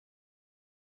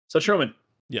So Truman,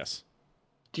 Yes.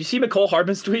 do you see McCole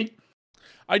Hardman's tweet?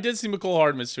 I did see McCole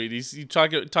Hardman's tweet. He's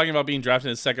talking about being drafted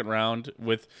in the second round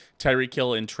with Tyreek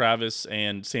Hill and Travis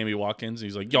and Sammy Watkins.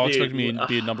 He's like, y'all expect me to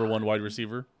be a number one wide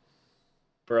receiver?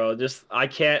 Bro, I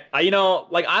can't. I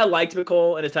liked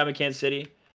McCole in his time in Kansas City,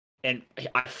 and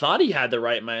I thought he had the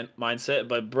right mindset.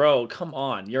 But bro, come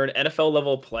on, you're an NFL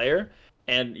level player,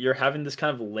 and you're having this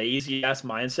kind of lazy ass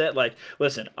mindset. Like,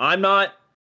 listen, I'm not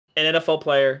an NFL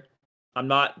player. I'm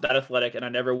not that athletic, and I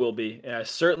never will be. And I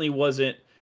certainly wasn't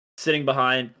sitting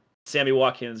behind Sammy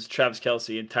Watkins, Travis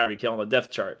Kelce, and Tyreek Hill on the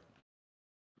depth chart.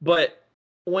 But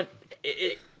when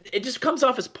it just comes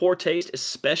off as poor taste,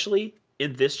 especially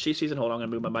in this Chiefs season. Hold on, I'm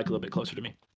gonna move my mic a little bit closer to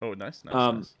me. Oh, nice.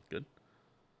 Good.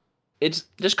 It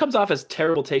just comes off as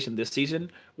terrible taste in this season,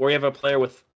 where you have a player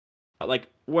with, like,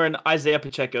 when Isaiah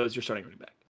Pacheco is your starting running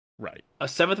back. Right. A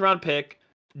 7th round pick,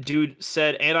 dude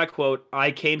said, and I quote, "I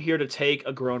came here to take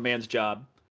a grown man's job,"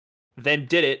 then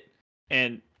did it,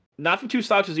 and not from two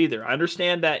slouches either. I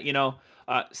understand that,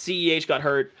 CEH got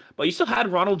hurt, but you still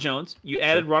had Ronald Jones. You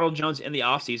added Ronald Jones in the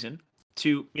offseason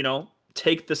to,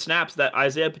 take the snaps that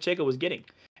Isaiah Pacheco was getting.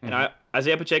 And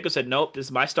Isaiah Pacheco said, nope, this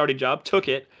is my starting job, took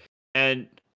it, and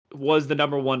was the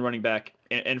number one running back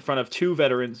in front of two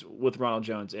veterans with Ronald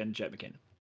Jones and Jet McKinnon.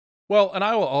 Well, and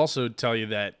I will also tell you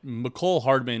that McCole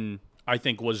Hardman, I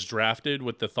think, was drafted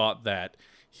with the thought that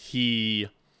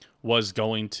that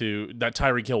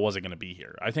Tyreek Hill wasn't going to be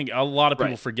here. I think a lot of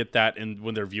people forget that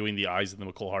when they're viewing the eyes of the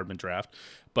McCole Hardman draft,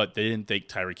 but they didn't think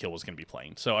Tyreek Hill was going to be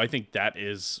playing. So I think that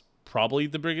is probably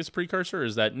the biggest precursor,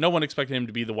 is that no one expected him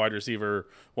to be the wide receiver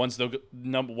once the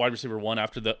wide receiver one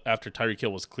after Tyreek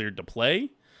Hill was cleared to play.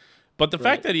 But the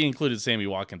fact that he included Sammy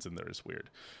Watkins in there is weird.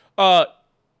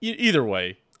 Either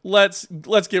way, let's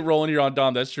get rolling here on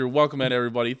Dahm. That's true. Welcome in,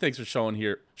 everybody. Thanks for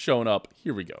showing up.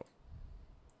 Here we go.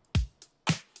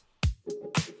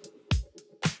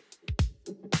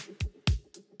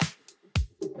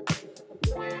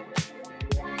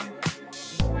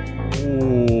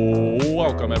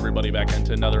 Welcome everybody back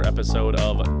into another episode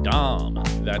of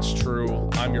Dahm. That's true.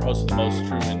 I'm your host of the most,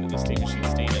 Truman. This team is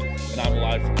Steenen, and I'm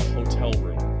live from a hotel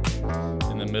room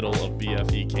in the middle of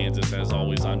BFE, Kansas. As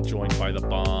always, I'm joined by the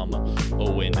bomb,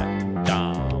 Owen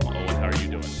Dahm. Owen, how are you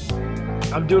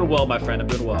doing? I'm doing well, my friend. I'm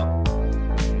doing well.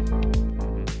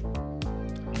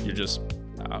 You're just,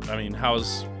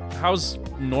 how's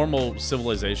normal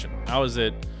civilization? How is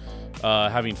it?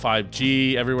 Having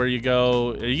 5G everywhere you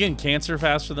go. Are you getting cancer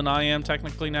faster than I am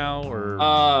technically now,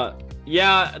 or?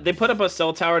 Yeah, they put up a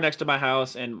cell tower next to my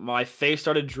house, and my face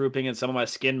started drooping, and some of my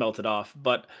skin melted off.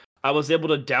 But I was able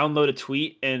to download a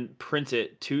tweet and print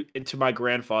it into my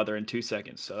grandfather in 2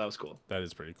 seconds. So that was cool. That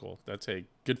is pretty cool. That's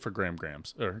good for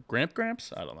Gramps or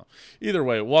Gramps. I don't know. Either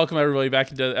way, welcome everybody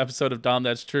back into the episode of Dahm.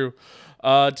 That's true.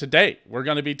 Today we're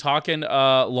going to be talking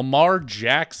Lamar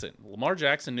Jackson. Lamar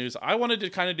Jackson news. I wanted to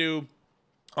kind of do,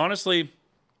 honestly,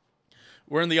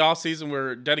 we're in the off season.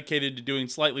 We're dedicated to doing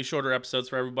slightly shorter episodes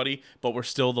for everybody, but we're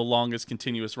still the longest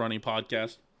continuous running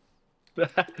podcast. We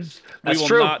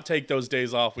will not take those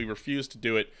days off. We refuse to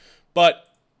do it. But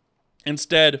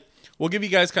instead, we'll give you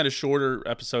guys kind of shorter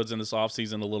episodes in this off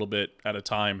season, a little bit at a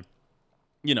time.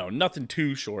 Nothing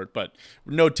too short, but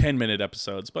no 10-minute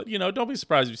episodes. But don't be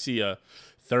surprised if you see a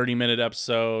 30-minute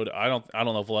episode. I don't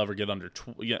know if we'll ever get under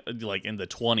like in the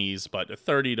 20s, but a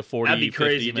 30 to 40. That'd be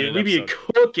crazy, dude. We'd be episode.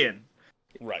 cooking.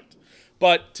 Right.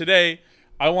 But today,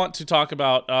 I want to talk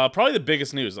about probably the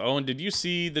biggest news. Owen, did you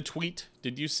see the tweet?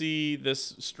 Did you see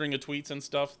this string of tweets and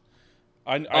stuff?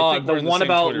 I think the one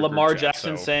about Lamar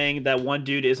Jackson saying that one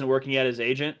dude isn't working at his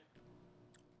agent.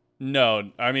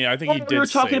 No, I think he did. We were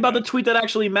talking about the tweet that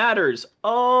actually matters.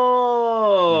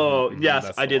 Oh,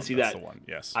 yes, I did see that. That's the one.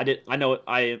 Yes, I did. I know.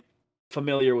 I am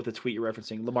familiar with the tweet you're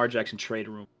referencing. Lamar Jackson trade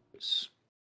rumors.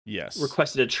 Yes,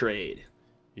 requested a trade.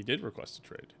 He did request a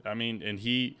trade. That's that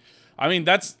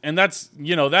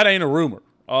ain't a rumor.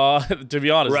 To be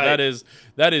honest, right.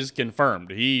 that is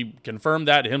confirmed. He confirmed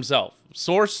that himself.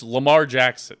 Source: Lamar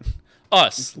Jackson.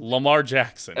 Us, Lamar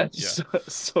Jackson. Yeah.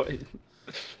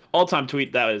 All-time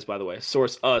tweet that is, by the way.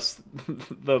 Source us.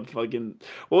 The fucking,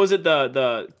 what was it?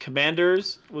 The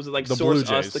Commanders? Was it like the source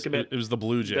Blue Jays? Us? The It was the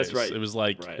Blue Jays. That's right. It was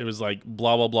like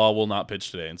blah blah blah will not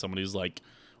pitch today, and somebody's like,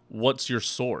 "What's your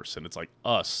source?" And it's like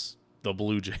us, the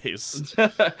Blue Jays,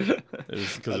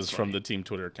 because it's from the team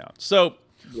Twitter account. So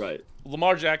right,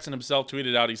 Lamar Jackson himself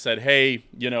tweeted out. He said, "Hey,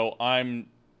 I'm,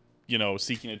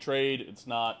 seeking a trade. It's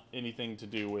not anything to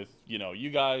do with you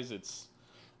guys. It's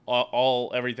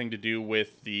everything to do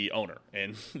with the owner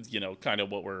and kind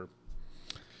of what we're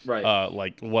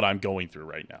like what I'm going through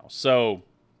right now." So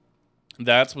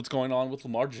That's what's going on with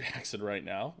Lamar Jackson right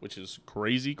now, which is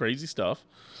crazy, crazy stuff.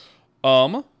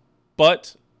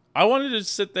 But I wanted to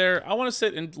sit there. I want to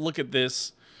sit and look at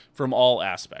this from all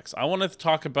aspects. I want to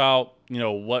talk about,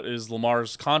 what is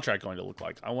Lamar's contract going to look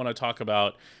like. I want to talk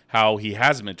about how he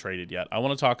hasn't been traded yet. I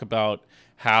want to talk about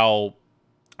how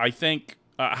I think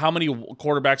how many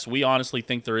quarterbacks we honestly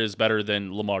think there is better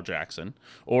than Lamar Jackson,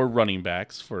 or running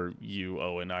backs for you,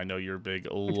 Owen. I know you're a big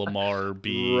Lamar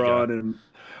B guy. Running.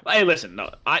 Hey, listen,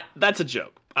 no, that's a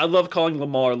joke. I love calling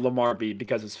Lamar B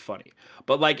because it's funny.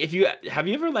 But like, if you have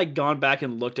you ever like gone back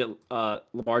and looked at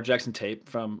Lamar Jackson tape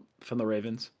from the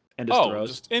Ravens and his Oh, throws?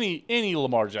 just any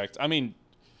Lamar Jackson. I mean,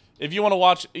 if you want to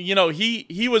watch,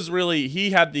 he was really, he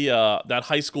had the that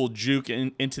high school juke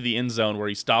into the end zone where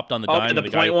he stopped on the Oh, dime, and and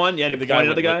the point one, yeah, the the guy point of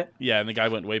went the guy. yeah, and the guy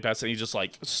went way past it. And he just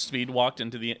like speed walked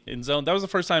into the end zone. That was the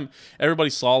first time everybody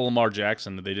saw Lamar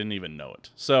Jackson that they didn't even know it.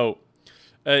 So,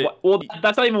 Well,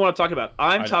 that's not even what I'm talking about.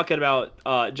 I'm I know. talking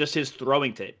about just his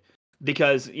throwing tape,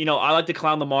 because I like to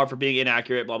clown Lamar for being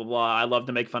inaccurate, blah blah blah. I love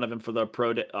to make fun of him for the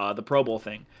Pro Bowl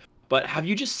thing. But have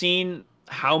you just seen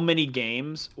how many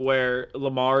games where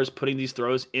Lamar is putting these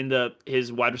throws into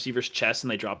his wide receiver's chest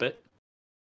and they drop it?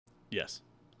 Yes.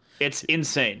 It's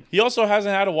insane. He also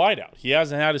hasn't had a wideout. He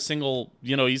hasn't had a single.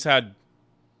 He's had.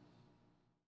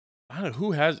 I don't know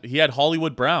who has. He had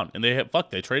Hollywood Brown, and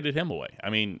they traded him away. I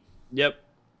mean, Yep,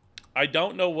 I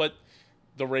don't know what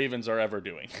the Ravens are ever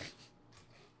doing.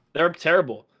 they're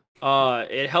terrible.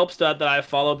 It helps that I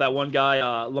followed that one guy,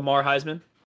 Lamar Heisman,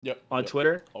 Yep. on Yep.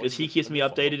 Twitter, because Always he keeps a me good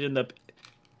follow. updated in the.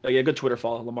 Oh, yeah, good Twitter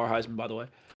follow, Lamar Heisman, by the way.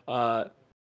 Uh,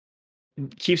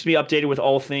 Keeps me updated with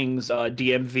all things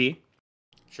DMV,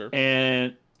 Sure.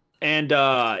 and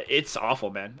it's awful,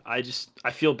 man. I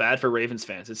feel bad for Ravens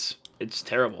fans. It's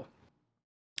terrible.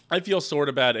 I feel sort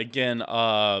of bad. Again,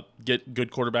 get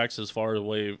good quarterbacks as far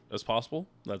away as possible.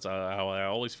 That's how I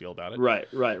always feel about it. Right,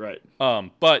 right, right.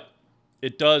 But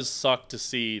it does suck to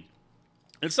see.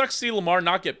 It sucks to see Lamar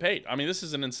not get paid. I mean, this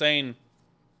is an insane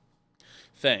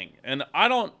thing, and I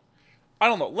don't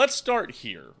know. Let's start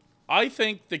here. I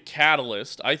think the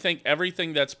catalyst. I think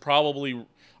everything that's probably.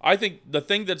 I think the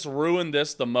thing that's ruined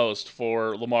this the most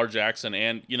for Lamar Jackson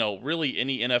and really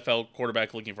any NFL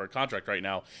quarterback looking for a contract right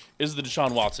now is the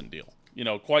Deshaun Watson deal.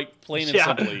 Quite plain and Yeah.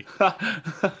 simply.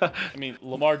 I mean,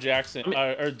 Lamar Jackson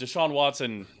or Deshaun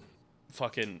Watson,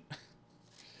 fucking.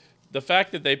 The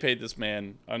fact that they paid this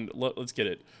man, let's get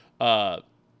it. 5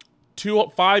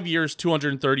 years,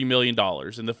 $230 million.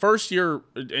 In the first year,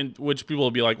 in which people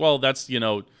will be like, well, that's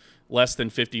less than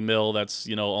 50 mil. That's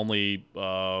only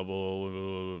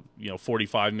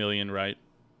 45 million, right?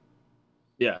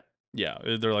 Yeah. Yeah,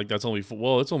 they're like that's only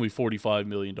it's only $45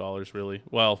 million, really.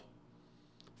 Well,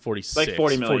 It's like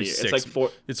 40 million a year. It's 46. like four.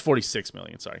 It's 46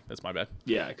 million. Sorry, that's my bad.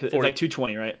 Yeah, 'cause it's 40. like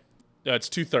 220, right? It's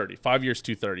 230. 5 years,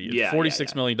 230. It's Yeah, yeah, $46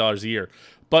 yeah. million a year.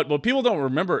 But what people don't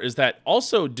remember is that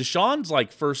also Deshaun's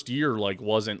like first year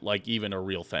wasn't like even a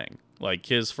real thing. Like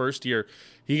his first year,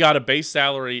 he got a base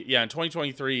salary. Yeah, in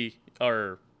 2023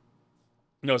 or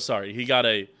no, sorry, he got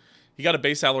a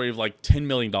base salary of like $10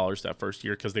 million that first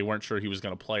year because they weren't sure he was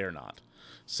going to play or not.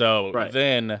 So Right.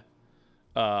 then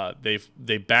they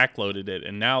backloaded it,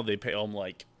 and now they owe him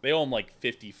like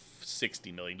 50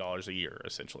 $60 million a year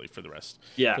essentially for the rest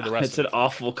Yeah, of it's an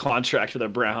awful contract for the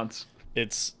Browns.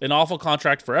 it's an awful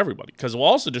contract for everybody because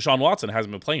also Deshaun Watson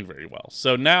hasn't been playing very well.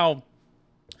 So now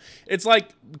it's like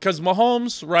because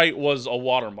Mahomes was a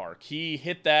watermark. He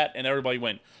hit that and everybody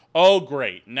went, "Oh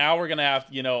great, now we're gonna have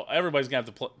everybody's gonna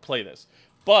have to play this."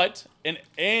 But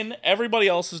in everybody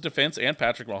else's defense and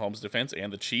Patrick Mahomes' defense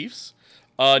and the Chiefs,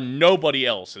 nobody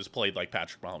else has played like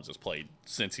Patrick Mahomes has played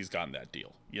since he's gotten that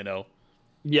deal.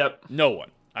 Yep. No one.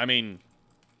 I mean,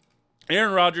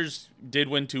 Aaron Rodgers did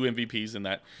win 2 MVPs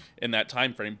in that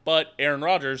time frame, but Aaron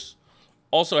Rodgers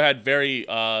also had very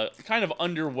kind of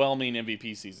underwhelming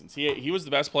MVP seasons. He was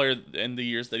the best player in the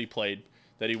years that he played,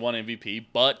 that he won MVP,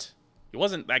 but he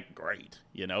wasn't that great.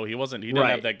 He didn't have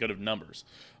Right. that good of numbers.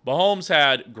 Mahomes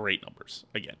had great numbers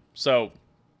again. So,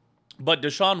 but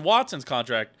Deshaun Watson's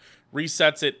contract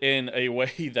resets it in a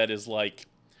way that is like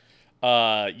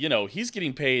he's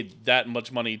getting paid that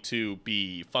much money to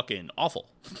be fucking awful.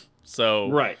 So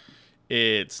Right.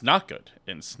 it's not good.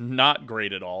 It's not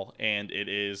great at all, and it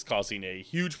is causing a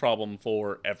huge problem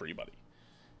for everybody.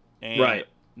 And Right.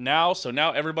 now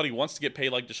everybody wants to get paid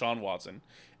like Deshaun Watson,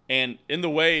 and in the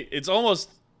way it's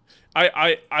almost,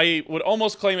 I would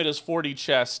almost claim it as 40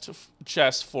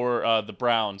 chess for the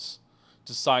Browns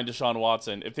to sign Deshaun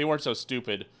Watson if they weren't so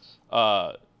stupid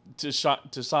to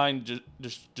sign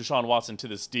Deshaun Watson to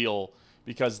this deal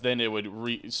because then it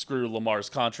would screw Lamar's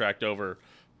contract over.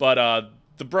 But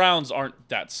the Browns aren't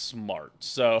that smart,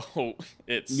 so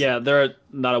it's Yeah, they're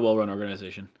not a well-run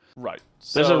organization. right.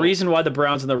 There's a So reason why the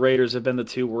Browns and the Raiders have been the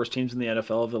two worst teams in the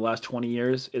NFL over the last 20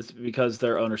 years. It's because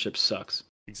their ownership sucks.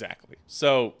 exactly.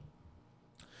 So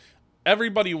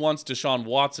everybody wants Deshaun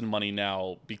Watson money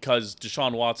now because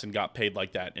Deshaun Watson got paid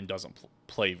like that and doesn't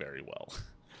play very well.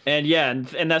 And yeah,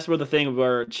 and that's where the thing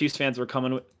where Chiefs fans were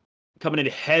coming in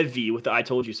heavy with the "I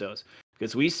told you so"s,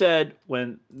 because we said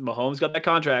when Mahomes got that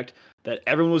contract that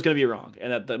everyone was going to be wrong,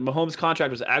 and that the Mahomes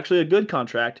contract was actually a good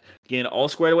contract, getting it all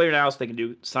squared away now, so they can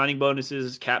do signing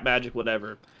bonuses, cap magic,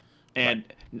 whatever. Right. And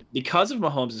because of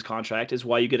Mahomes' contract is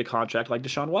why you get a contract like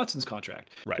Deshaun Watson's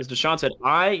contract. Right. Because Deshaun said,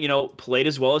 I, played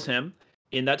as well as him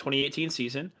in that 2018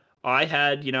 season. I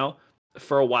had,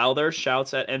 for a while there,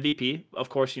 shouts at MVP. Of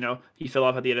course, he fell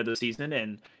off at the end of the season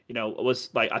and, was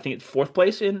like, I think fourth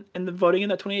place in the voting in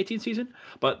that 2018 season.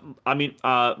 But I mean,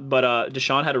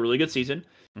 Deshaun had a really good season.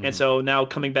 Mm-hmm. And so now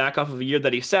coming back off of a year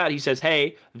that he sat, he says,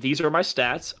 hey, these are my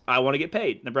stats. I want to get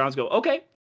paid. And the Browns go, okay,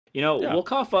 we'll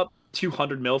cough up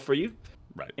 200 mil for you.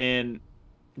 Right. And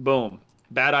boom,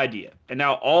 bad idea. And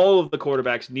now all of the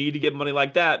quarterbacks need to get money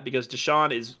like that because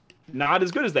Deshaun is not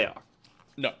as good as they are.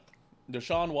 No.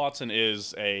 Deshaun Watson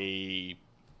is a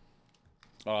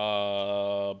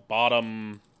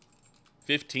bottom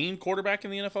 15 quarterback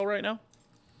in the NFL right now.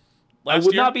 I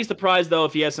would not be surprised, though,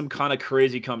 if he has some kind of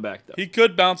crazy comeback, though. He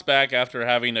could bounce back after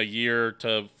having a year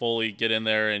to fully get in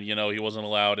there, and, he wasn't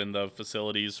allowed in the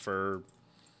facilities for,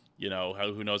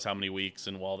 who knows how many weeks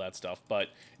and all that stuff. But,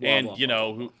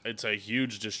 it's a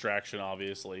huge distraction,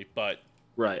 obviously. But,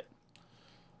 right.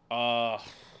 I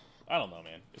don't know,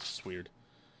 man. It's just weird.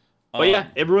 But yeah,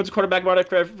 everyone's quarterback market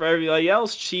for everybody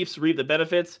else. Chiefs reap the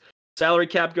benefits. Salary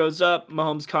cap goes up.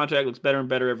 Mahomes' contract looks better and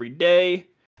better every day.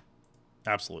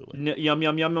 Absolutely. Yum,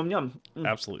 yum, yum, yum, yum.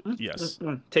 Absolutely. Yes.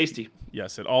 Tasty.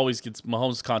 Yes, it always gets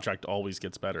Mahomes' contract always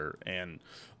gets better, and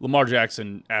Lamar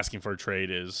Jackson asking for a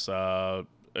trade is a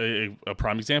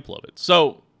prime example of it.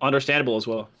 So understandable as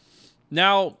well.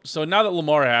 Now that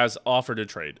Lamar has offered a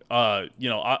trade,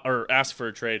 or asked for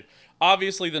a trade,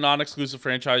 obviously the non-exclusive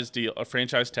franchise deal, a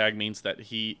franchise tag means that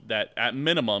at a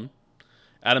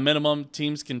minimum,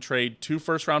 teams can trade 2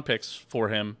 first-round picks for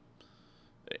him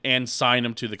and sign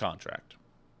him to the contract.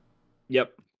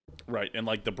 Yep. Right, and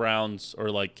like the Browns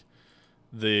or like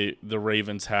the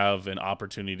Ravens have an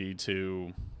opportunity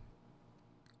to,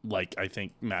 like, I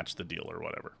think match the deal or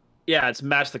whatever. Yeah, it's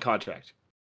match the contract.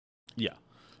 Yeah.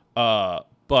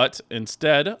 But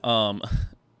instead,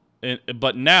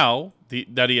 but now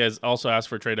that he has also asked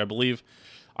for a trade,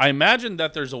 I imagine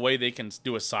that there's a way they can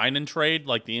do a sign and trade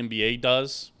like the NBA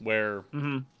does, where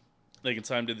they can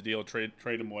sign him to the deal, trade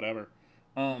him, whatever.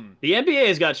 The NBA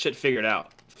has got shit figured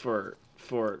out for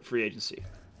free agency.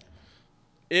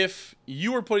 If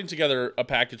you were putting together a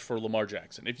package for Lamar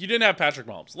Jackson, if you didn't have Patrick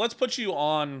Mahomes, let's put you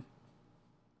on,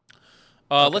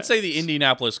 let's say the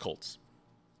Indianapolis Colts.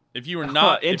 If you were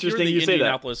not, interesting, if you were the you say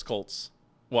Indianapolis Colts,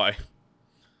 why?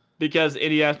 Because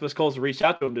Indianapolis Colts reached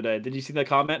out to him today. Did you see the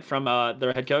comment from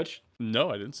their head coach? No,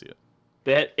 I didn't see it.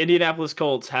 The Indianapolis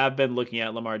Colts have been looking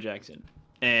at Lamar Jackson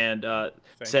and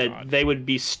said God. They would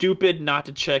be stupid not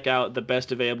to check out the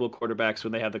best available quarterbacks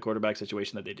when they have the quarterback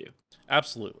situation that they do.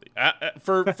 Absolutely.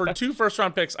 For 2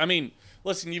 first-round picks, I mean,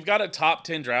 listen, you've got a top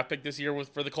 10 draft pick this year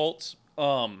for the Colts.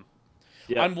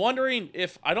 Yeah. I'm wondering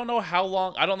if I don't know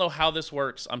how this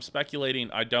works. I'm speculating.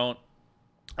 I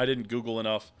didn't Google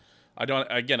enough. I don't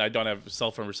have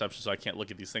cell phone reception, so I can't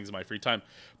look at these things in my free time.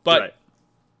 But right.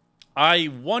 I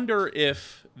wonder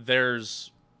if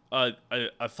there's a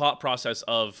thought process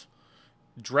of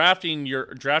drafting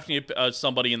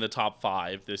somebody in the top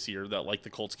 5 this year that like the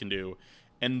Colts can do,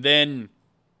 and then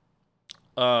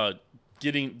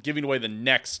giving away the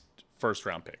next first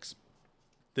round picks,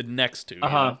 the next 2.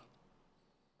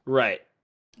 Right.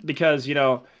 Because,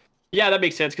 yeah, that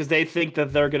makes sense because they think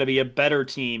that they're going to be a better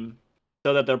team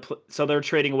so that they're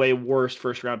trading away worse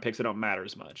first round picks that don't matter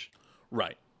as much.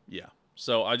 Right. Yeah.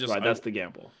 So that's the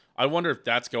gamble. I wonder if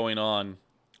that's going on.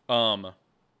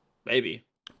 Maybe.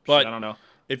 But I don't know.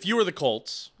 If you were the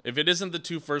Colts, if it isn't the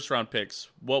 2 first round picks,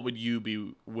 what would you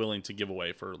be willing to give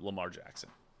away for Lamar Jackson?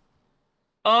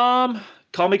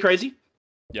 Call me crazy.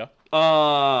 Yeah.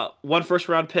 1 first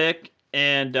round pick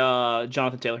and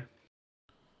Jonathan Taylor.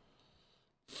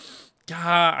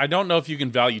 God, I don't know if you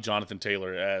can value Jonathan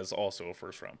Taylor as also a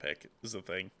first round pick. Is the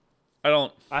thing.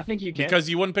 I think you can, because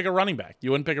you wouldn't pick a running back.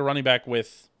 You wouldn't pick a running back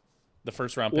with the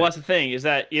first round pick. Well, that's the thing is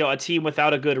that a team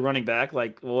without a good running back,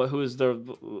 like who's the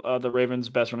Ravens'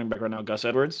 best running back right now? Gus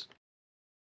Edwards,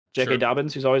 J.K.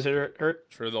 Dobbins, who's always hurt.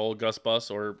 Sure, the old Gus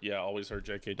bus, or always hurt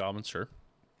J.K. Dobbins. Sure.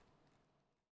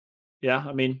 Yeah,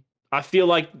 I mean, I feel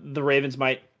like the Ravens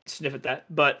might sniff at that,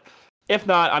 but if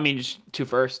not, I mean, just two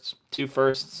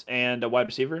firsts and a wide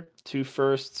receiver, two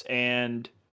firsts and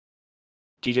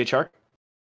DJ Chark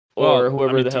or Well, I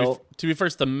whoever mean, the hell. to be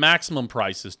first, the maximum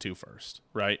price is two first,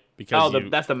 right? Oh,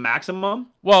 that's the maximum.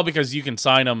 Because you can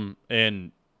sign them,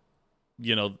 and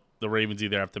the Ravens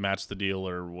either have to match the deal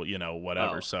or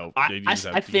whatever. Oh, So I, they I, just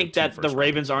have I to give think two that the first round picks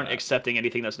Ravens for aren't that. accepting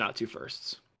anything that's not two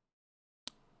firsts.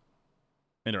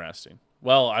 Interesting.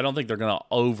 Well, I don't think they're gonna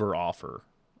over offer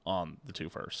on the two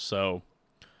first. So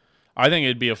I think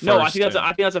it'd be a No, first. I think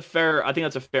that's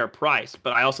a fair price,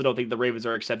 but I also don't think the Ravens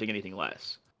are accepting anything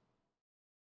less.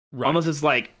 Right. Unless it's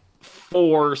like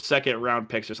 4 second-round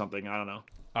picks or something. I don't know.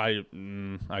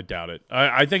 I doubt it.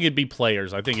 I think it'd be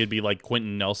players. I think it'd be like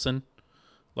Quentin Nelson,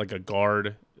 like a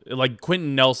guard, like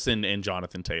Quentin Nelson and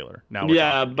Jonathan Taylor. Now we're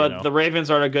Yeah, talking. but the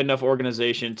Ravens aren't a good enough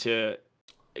organization to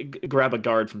grab a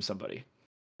guard from somebody.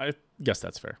 I guess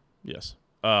that's fair. Yes.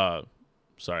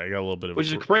 Sorry, I got a little bit of Which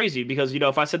is crazy because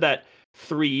if I said that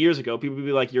 3 years ago, people would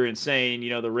be like, "You're insane."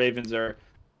 The Ravens are,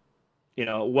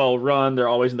 well run. They're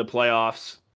always in the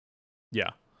playoffs.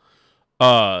 Yeah.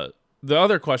 The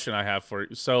other question I have for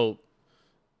you, so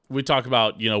we talk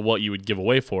about what you would give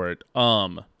away for it.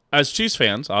 As Chiefs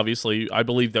fans, obviously, I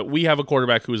believe that we have a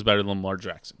quarterback who is better than Lamar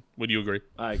Jackson. Would you agree?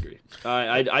 I agree.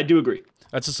 I do agree.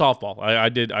 That's a softball. I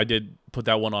did put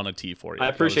that one on a tee for you. I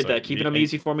appreciate that. Keeping them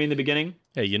easy for me in the beginning.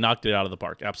 Hey, you knocked it out of the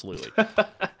park. Absolutely.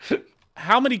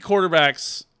 How many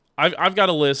quarterbacks? I've got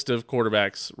a list of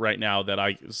quarterbacks right now that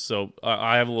I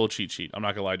have a little cheat sheet. I'm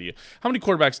not gonna lie to you. How many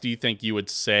quarterbacks do you think you would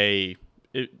say?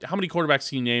 How many quarterbacks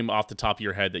can you name off the top of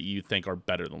your head that you think are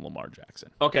better than Lamar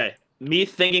Jackson? Okay, me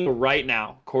thinking right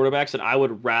now, quarterbacks that I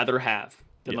would rather have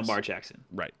than Yes. Lamar Jackson.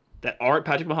 Right. That aren't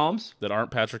Patrick Mahomes. That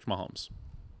aren't Patrick Mahomes.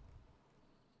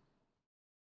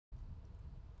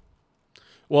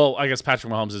 Well, I guess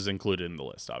Patrick Mahomes is included in the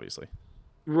list, obviously.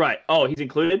 Right. Oh, he's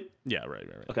included? Yeah, right.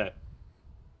 Okay.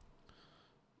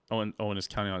 Owen is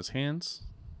counting on his hands.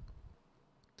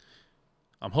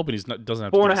 I'm hoping doesn't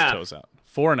have Four to and get a his half. toes out.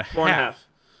 Four and a Four and a half.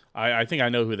 I think I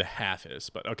know who the half is,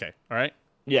 but okay. All right.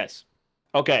 Yes.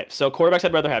 Okay, so quarterbacks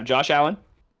I'd rather have Josh Allen,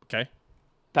 Okay.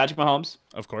 Patrick Mahomes,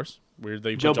 Of course. Weird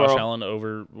that you Joe put Josh Burrow. Allen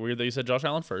over. Weird that you said Josh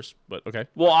Allen first, but okay.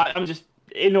 Well, I'm just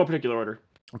in no particular order.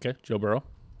 Okay. Joe Burrow.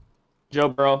 Joe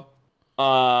Burrow,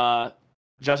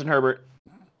 Justin Herbert,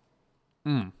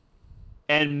 and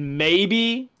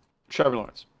maybe Trevor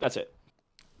Lawrence. That's it.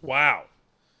 Wow.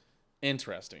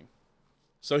 Interesting.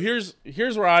 So here's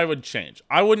where I would change.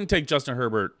 I wouldn't take Justin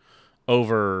Herbert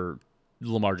over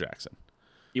Lamar Jackson.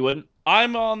 You wouldn't?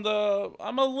 I'm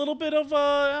a little bit of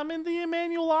I'm in the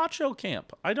Emmanuel Acho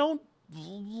camp. I don't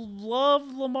love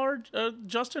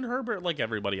Justin Herbert like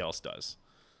everybody else does.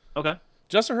 Okay.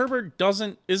 Justin Herbert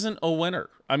isn't a winner.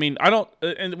 I mean, I don't,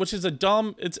 and which is a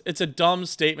dumb. It's a dumb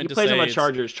statement He to say. plays on the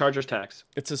Chargers. Chargers tax.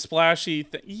 It's a splashy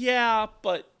thing. Yeah,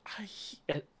 but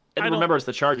And remember, it's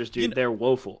the Chargers, dude. They're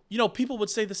woeful. People would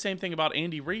say the same thing about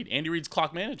Andy Reid. Andy Reid's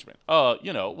clock management.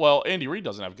 Well, Andy Reid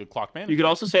doesn't have good clock management. You could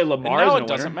also say Lamar and now isn't it a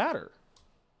doesn't winner. matter.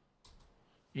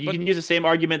 You can use the same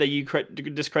argument that you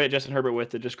discredit Justin Herbert with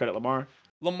to discredit Lamar.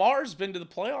 Lamar's been to the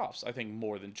playoffs, I think,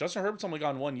 more than Justin Herbert's only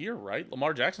gone 1 year, right?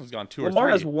 Lamar Jackson's gone two or three. Lamar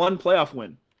has one playoff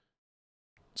win.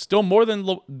 Still more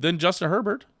than Justin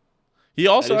Herbert. He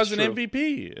also has an true.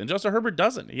 MVP, and Justin Herbert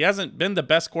doesn't. He hasn't been the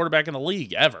best quarterback in the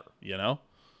league ever,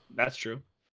 That's true.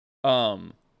 I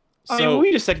mean,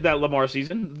 we just said that Lamar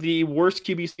season, the worst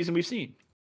QB season we've seen.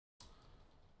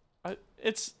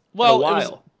 It's well, in a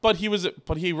while. but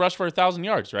he rushed for 1,000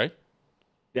 yards, right?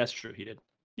 That's true. He did.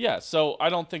 Yeah, so I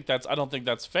don't think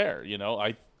that's fair.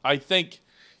 I think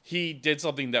he did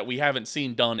something that we haven't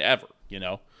seen done ever.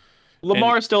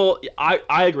 Lamar is still. I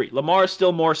agree. Lamar is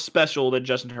still more special than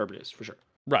Justin Herbert is for sure.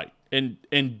 Right, and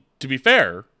to be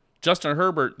fair, Justin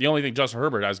Herbert. The only thing Justin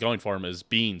Herbert has going for him is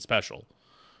being special,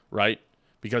 right?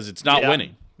 Because it's not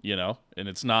winning, and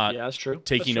it's not that's true.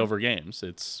 taking over games.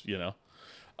 It's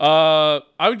I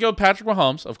would go Patrick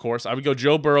Mahomes, of course. I would go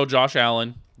Joe Burrow, Josh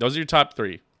Allen. Those are your top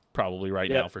three, probably right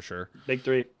now for sure. Big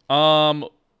three.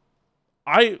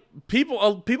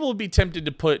 People would be tempted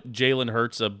to put Jalen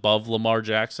Hurts above Lamar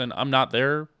Jackson. I'm not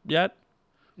there yet.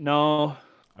 No.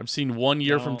 I've seen 1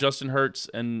 year from Justin Hurts,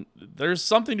 and there's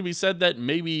something to be said that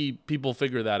maybe people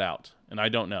figure that out, and I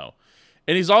don't know.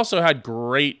 And he's also had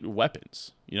great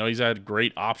weapons. He's had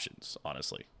great options,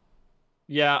 honestly.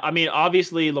 Yeah, I mean,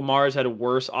 obviously Lamar's had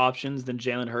worse options than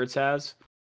Jalen Hurts has,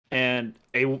 and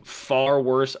a far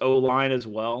worse O-line as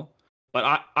well.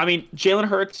 But I mean, Jalen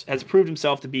Hurts has proved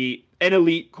himself to be an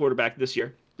elite quarterback this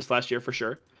last year for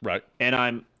sure. Right.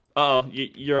 And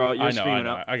you're I know. screaming I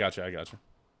know. up. I got you.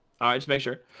 All right, just make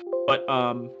sure. But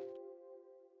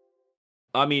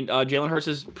I mean, Jalen Hurts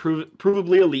is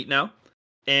provably elite now,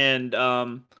 and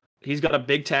he's got a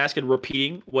big task in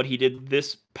repeating what he did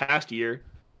this past year,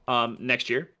 next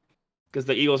year, because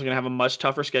the Eagles are going to have a much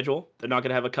tougher schedule. They're not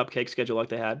going to have a cupcake schedule like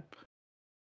they had.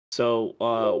 So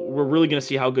we're really going to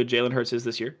see how good Jalen Hurts is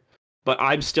this year. But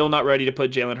I'm still not ready to put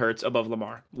Jalen Hurts above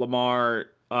Lamar. Lamar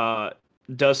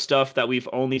does stuff that we've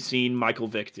only seen Michael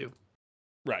Vick do.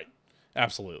 Right.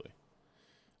 Absolutely.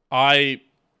 I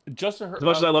just As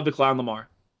much as I love to clown Lamar.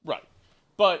 right.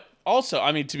 But also,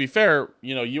 I mean, to be fair,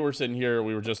 you were sitting here,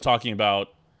 we were just talking about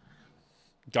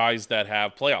guys that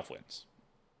have playoff wins.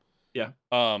 Yeah.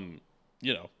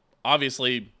 You know,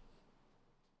 obviously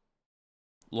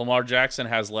Lamar Jackson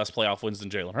has less playoff wins than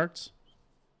Jalen Hurts.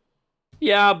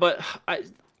 Yeah, but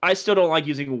I still don't like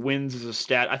using wins as a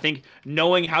stat. I think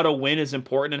knowing how to win is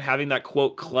important, and having that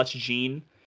quote clutch gene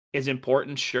is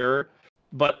important, sure.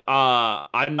 But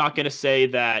I'm not gonna say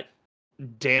that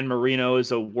Dan Marino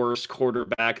is a worse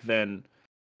quarterback than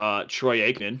Troy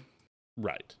Aikman.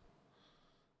 Right.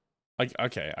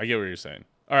 Okay, I get what you're saying.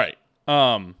 All right.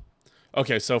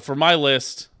 Okay, so for my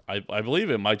list, I believe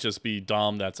it might just be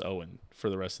Dahm that's Owen for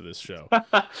the rest of this show,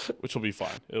 which will be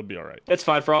fine. It'll be all right. It's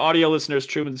fine for our audio listeners.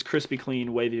 Truman's crispy,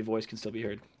 clean, wavy voice can still be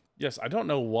heard. Yes, I don't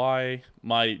know why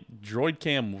my droid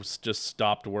cam just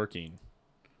stopped working.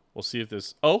 We'll see if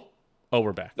this. Oh,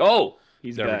 we're back. Oh,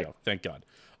 he's there back. we go. Thank God.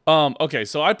 Okay,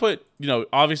 so I put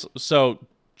obviously so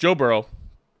Joe Burrow,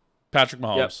 Patrick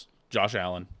Mahomes, Yep. Josh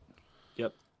Allen.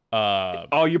 Yep.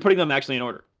 Oh, you're putting them actually in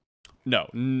order. No,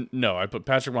 I put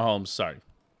Patrick Mahomes. Sorry,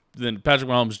 then Patrick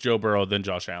Mahomes, Joe Burrow, then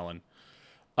Josh Allen.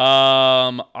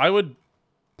 I would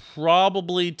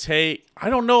probably take. I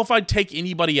don't know if I'd take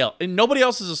anybody else, and nobody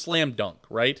else is a slam dunk,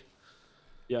 right?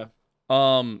 Yeah.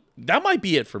 That might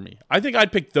be it for me. I think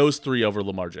I'd pick those three over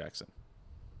Lamar Jackson.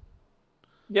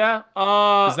 Yeah.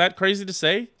 Is that crazy to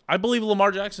say? I believe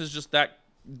Lamar Jackson is just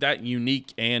that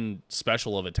unique and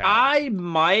special of a talent. I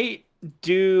might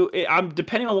do. I'm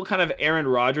depending on what kind of Aaron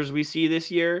Rodgers we see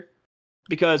this year,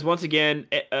 because once again,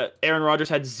 Aaron Rodgers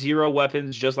had zero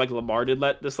weapons, just like Lamar did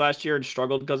this last year, and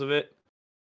struggled because of it.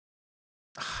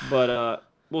 But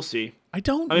we'll see. I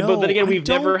don't know. But then again,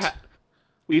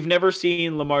 we've never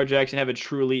seen Lamar Jackson have a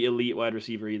truly elite wide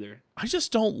receiver either. I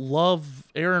just don't love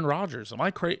Aaron Rodgers. Am I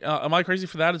crazy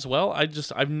for that as well?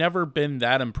 I've never been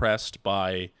that impressed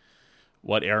by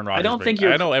what Aaron Rodgers.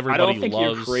 I know everybody I don't think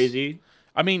loves. You're crazy.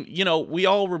 I mean, we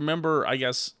all remember, I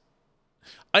guess,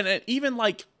 and even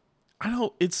like, I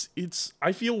don't. It's.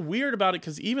 I feel weird about it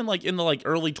because even like in the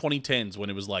early 2010s when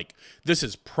it was like this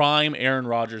is prime Aaron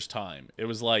Rodgers time, it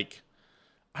was like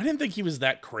I didn't think he was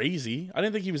that crazy. I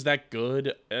didn't think he was that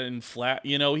good and flat.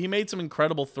 He made some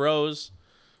incredible throws,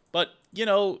 but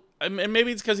and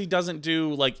maybe it's because he doesn't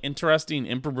do interesting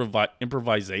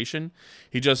improvisation.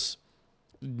 He just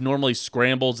normally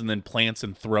scrambles and then plants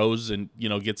and throws and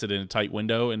gets it in a tight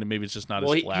window, and maybe it's just not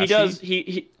as flashy. He does.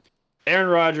 Aaron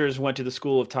Rodgers went to the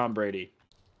school of Tom Brady,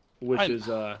 which is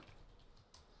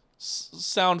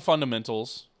sound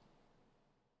fundamentals,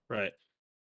 right?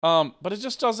 But it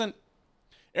just doesn't.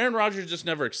 Aaron Rodgers just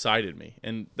never excited me,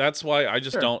 and that's why I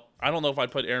just don't. I don't know if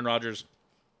I'd put Aaron Rodgers,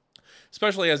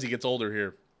 especially as he gets older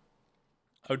here.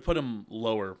 I would put him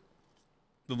lower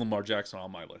than Lamar Jackson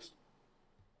on my list.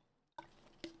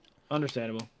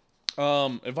 Understandable.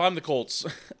 If I'm the Colts,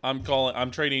 I'm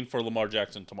trading for Lamar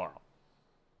Jackson tomorrow.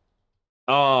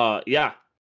 Yeah.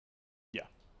 Yeah.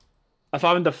 If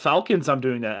I'm the Falcons, I'm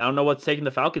doing that. I don't know what's taking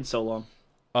the Falcons so long.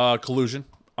 Collusion.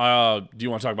 Do you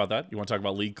want to talk about that? You want to talk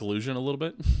about league collusion a little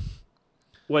bit?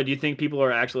 What, do you think people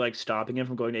are actually stopping him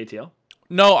from going to ATL?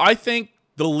 No, I think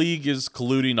the league is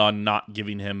colluding on not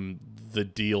giving him the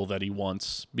deal that he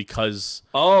wants because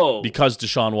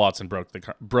Deshaun Watson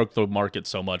broke the market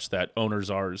so much that owners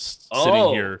are sitting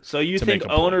here. So you think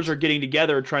owners are getting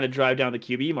together trying to drive down the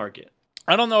QB market?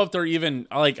 I don't know if they're even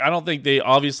I don't think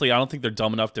they're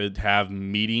dumb enough to have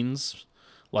meetings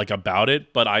about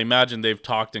it, but I imagine they've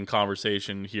talked in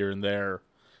conversation here and there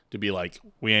to be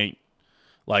we ain't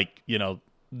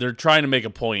they're trying to make a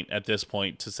point at this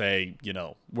point to say,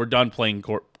 we're done paying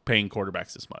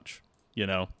quarterbacks this much.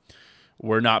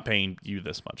 We're not paying you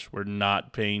this much. We're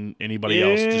not paying anybody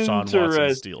else Deshaun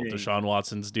Watson's deal. Deshaun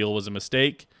Watson's deal was a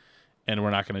mistake, and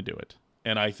we're not going to do it.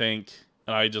 And I think,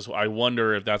 I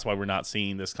wonder if that's why we're not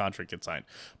seeing this contract get signed.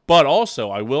 But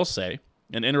also, I will say,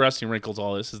 an interesting wrinkle to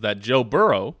all this is that Joe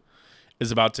Burrow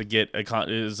is about to get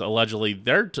is allegedly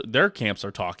their camps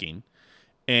are talking.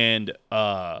 And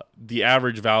the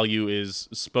average value is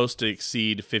supposed to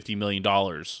exceed $50 million.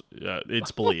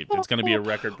 It's believed. It's going to be a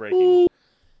record-breaking.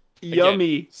 Again,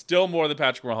 Yummy. still more than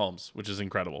Patrick Mahomes, which is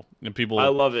incredible. And I people,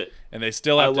 love it. and they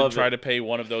still I have to love try it. to pay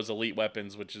one of those elite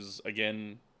weapons, which is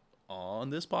again on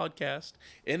this podcast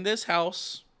in this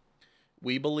house.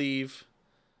 We believe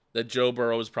that Joe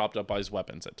Burrow is propped up by his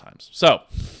weapons at times. So,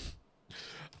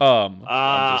 I'm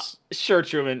just Sure,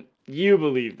 Truman. You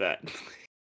believe that.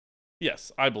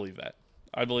 yes, I believe that.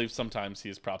 I believe sometimes he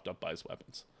is propped up by his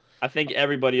weapons. I think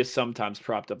everybody is sometimes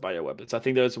propped up by their weapons. I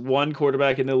think there's one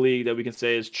quarterback in the league that we can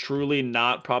say is truly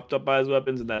not propped up by his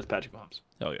weapons, and that's Patrick Mahomes.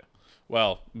 Hell yeah.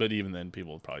 Well, but even then,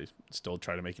 people would probably still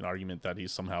try to make an argument that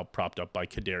he's somehow propped up by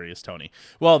Kadarius Toney.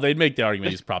 Well, they'd make the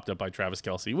argument he's propped up by Travis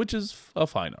Kelce, which is a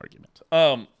fine argument.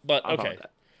 But I'm fine okay. with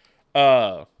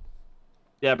that.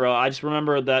 Yeah, bro. I just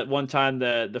remember that one time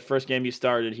the first game you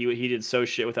started, he did so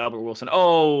shit with Albert Wilson.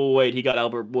 Oh wait, he got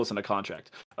Albert Wilson a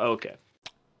contract. Okay.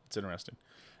 It's interesting.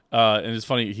 And it's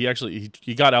funny.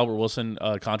 He got Albert Wilson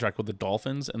a contract with the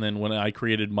Dolphins, and then when I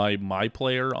created my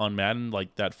player on Madden,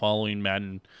 like that following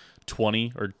Madden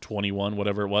 20 or 21,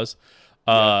 whatever it was,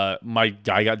 my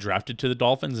guy got drafted to the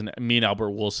Dolphins, and me and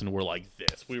Albert Wilson were like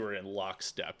this. We were in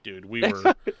lockstep, dude. We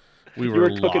were You were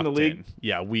cooking locked the league? in.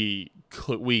 Yeah, we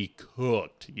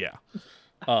cooked. Yeah.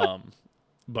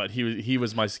 But he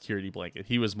was my security blanket.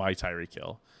 He was my Tyreek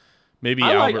Hill. Maybe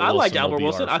I Albert like Wilson Albert will be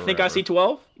Wilson. our I think I forever. see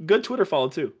 12. Good Twitter follow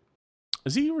too.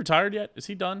 Is he retired yet? Is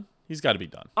he done? He's got to be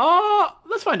done.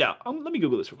 Let's find out. Let me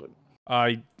Google this real quick.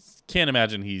 I can't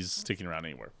imagine he's sticking around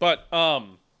anywhere. But I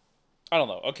don't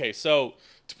know. Okay, so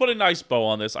to put a nice bow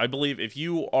on this, I believe if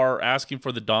you are asking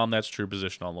for the Dahm That's True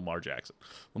position on Lamar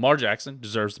Jackson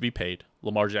deserves to be paid.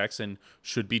 Lamar Jackson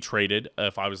should be traded.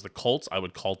 If I was the Colts, I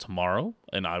would call tomorrow,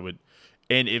 and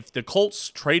if the Colts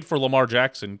trade for Lamar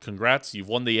Jackson, congrats, you've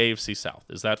won the AFC South.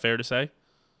 Is that fair to say?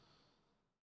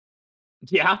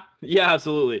 Yeah,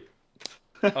 absolutely.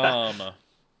 I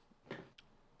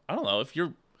don't know if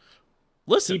you're.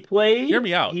 Listen, He played. hear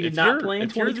me out. He did If not you're play in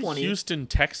if you're the 2020. Houston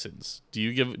Texans, do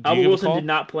you give Albert a Wilson call? did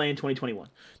not play in 2021.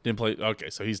 Didn't play.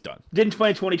 Okay, so he's done. Didn't play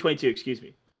in 2022. Excuse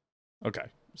me. Okay,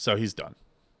 so he's done,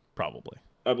 probably,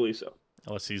 I believe so.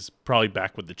 unless he's probably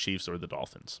back with the Chiefs or the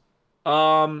Dolphins.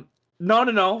 No.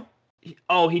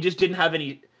 He just didn't have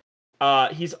any.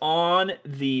 He's on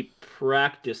the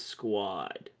practice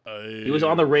squad. He was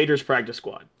on the Raiders practice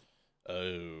squad.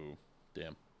 Oh,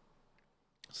 damn.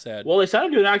 Sad. Well, they signed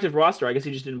him to an active roster. I guess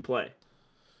he just didn't play.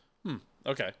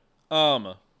 Okay.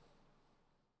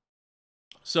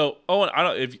 So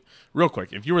Owen, real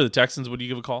quick, if you were the Texans, would you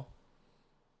give a call?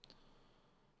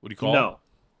 Would you call? No.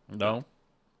 No.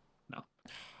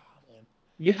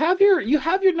 You have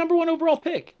your number one overall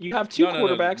pick. You have two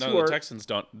quarterbacks no, who are. the Texans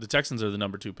don't. The Texans are the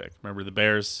number 2 pick. Remember, the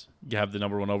Bears, you have the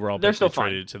number 1 overall They're pick. still They fine.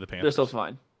 traded it to the Panthers. They're still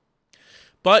fine.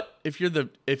 But if you're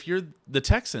the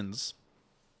Texans,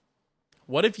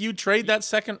 what if you trade that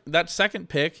second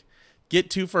pick, get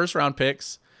 2 first-round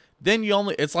picks, then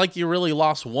it's like you really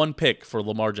lost 1 pick for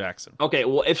Lamar Jackson. Okay,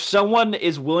 well, if someone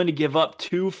is willing to give up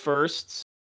 2 firsts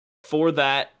for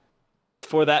that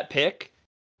pick,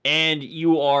 and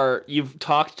you've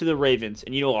talked to the Ravens,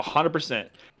 and you know 100%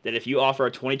 that if you offer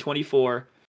a 2024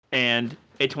 and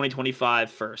a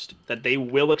 2025 first, that they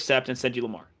will accept and send you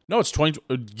Lamar. No, it's 20.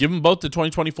 Give them both the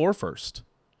 2024 first.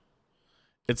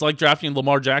 It's like drafting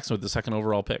Lamar Jackson with the 2nd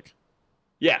overall pick.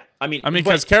 Yeah, I mean,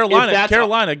 because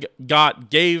Carolina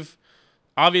gave.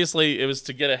 Obviously, it was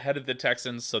to get ahead of the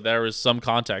Texans, so there was some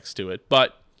context to it.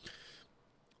 But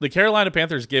the Carolina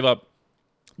Panthers gave up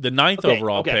the 9th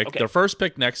overall pick, their first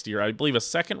pick next year, I believe a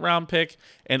 2nd-round pick,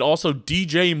 and also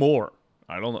DJ Moore.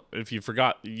 I don't know if you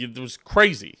forgot. It was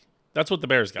crazy. That's what the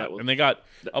Bears got, and they got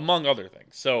among other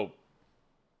things. So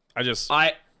I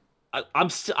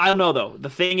don't know though. The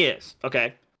thing is,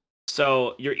 okay,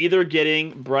 so you're either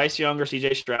getting Bryce Young or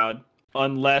CJ Stroud,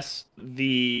 unless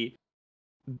the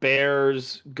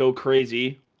Bears go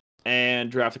crazy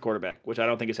and draft a quarterback, which I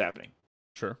don't think is happening.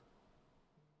 Sure.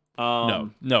 No.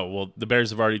 Well, the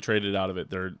Bears have already traded out of it.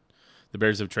 The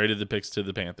Bears have traded the picks to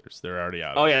the Panthers. They're already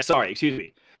out. Oh yeah, sorry, excuse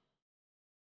me.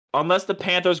 Unless the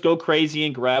Panthers go crazy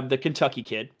and grab the Kentucky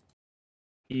kid,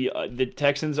 the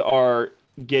Texans are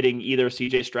getting either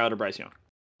CJ Stroud or Bryce Young.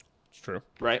 It's true.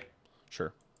 Right?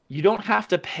 Sure. You don't have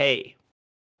to pay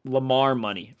Lamar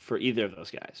money for either of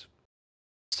those guys.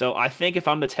 So I think if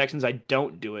I'm the Texans, I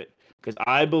don't do it because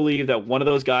I believe that one of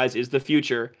those guys is the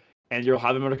future, and you'll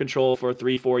have him under control for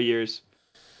 4 years.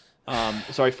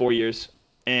 4 years,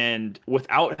 and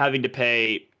without having to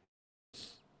pay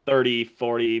 30,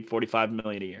 40, 45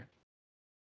 million a year.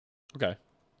 Okay,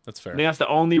 that's fair. I think that's the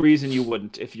only reason you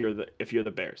wouldn't if you're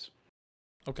the Bears.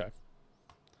 Okay.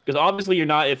 Because obviously you're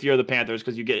not if you're the Panthers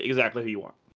because you get exactly who you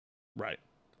want. Right.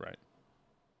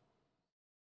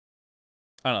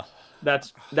 I don't know.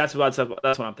 That's what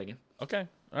I'm thinking. Okay.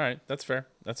 All right. That's fair.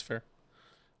 That's fair.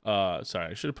 Sorry,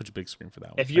 I should have put your big screen for that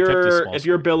one. If I kept the you're small if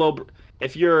you're screen. Bill O'B-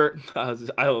 if you're I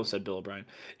almost said Bill O'Brien.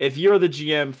 If you're the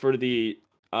GM for the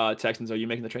Texans, are you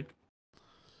making the trade?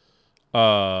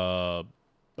 Uh,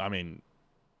 I mean,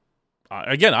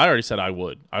 again, I already said I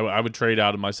would. I would trade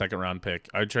out of my second round pick.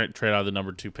 I'd trade out of the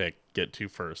number 2 pick, get 2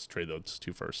 first, trade those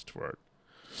 2 first for it.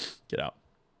 Get out.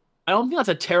 I don't think that's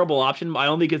a terrible option. My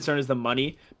only concern is the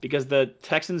money because the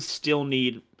Texans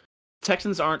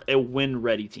aren't a win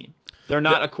ready team. They're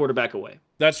not That, a quarterback away.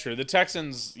 that's true. The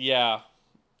Texans, yeah.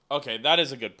 Okay, that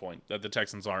is a good point. That the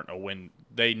Texans aren't a win.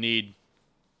 They need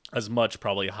as much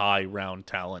probably high round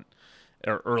talent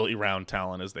or early round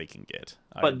talent as they can get.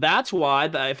 But that's why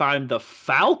if I'm the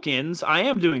Falcons, I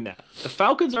am doing that. The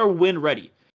Falcons are win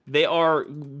ready. They are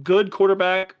good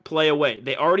quarterback play away.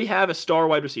 They already have a star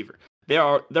wide receiver.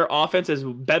 Their offense is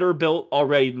better built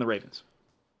already than the Ravens.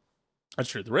 That's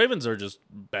true. The Ravens are just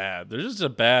bad. They're just a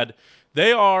bad.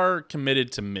 They are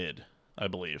committed to mid, I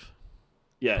believe.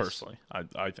 Yes. Personally,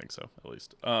 I think so at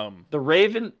least.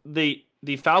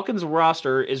 The Falcons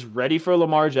roster is ready for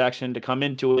Lamar Jackson to come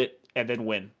into it and then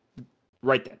win.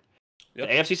 Right then. Yep.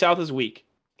 The AFC South is weak.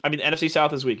 I mean, the NFC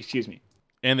South is weak. Excuse me.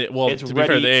 And It's to be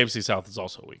fair, the ready. AFC South is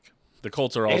also weak. The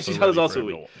Colts are also AFC South ready is also for him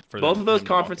weak. for Both of those him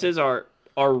to walk in. conferences are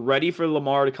ready for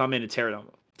Lamar to come in and tear them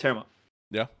up.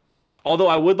 Yeah, Although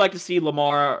I would like to see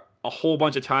Lamar a whole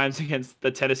bunch of times against the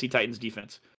Tennessee Titans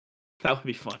defense. That would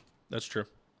be fun. that's true.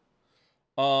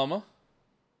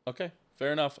 Okay,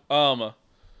 fair enough.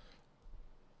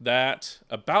 That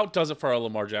about does it for our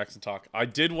Lamar Jackson talk. I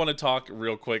did want to talk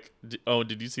real quick.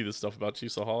 Did you see this stuff about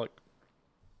Chiefsaholic?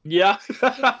 Yeah.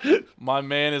 My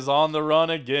man is on the run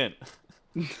again.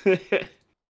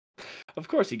 Of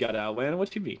course he got out, man.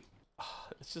 What you mean?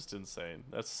 It's just insane.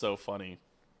 That's so funny.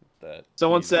 That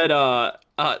Someone said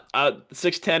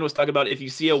 610 was talking about if you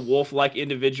see a wolf-like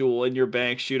individual in your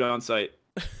bank, shoot on sight.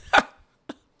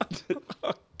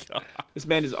 Oh god. This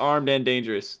man is armed and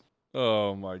dangerous.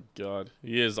 Oh my god.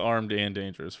 He is armed and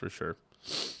dangerous for sure.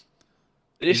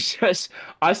 It's just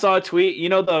I saw a tweet. You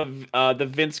know the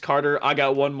Vince Carter I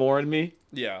got one more in me.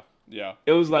 Yeah, yeah.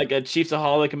 It was like a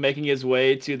Chiefsaholic making his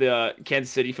way to the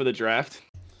Kansas City for the draft.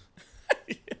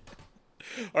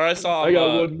 Or I saw I him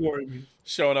got one more in me.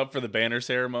 showing up for the banner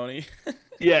ceremony.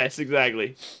 Yes,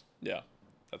 exactly. Yeah,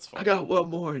 that's I fun. got one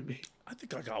more in me. I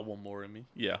think I got one more in me.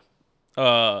 Yeah.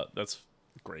 That's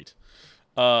great.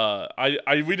 We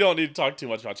don't need to talk too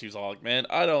much about Chiefsaholic, man.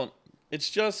 I don't. It's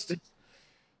just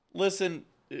listen.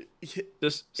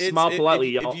 Just smile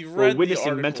politely, if y'all. you've We're read the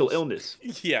witnessing mental articles, illness.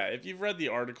 yeah. If you've read the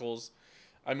articles,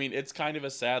 I mean, it's kind of a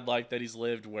sad life that he's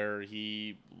lived, where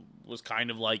he was kind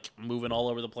of like moving all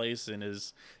over the place and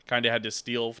is kind of had to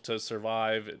steal to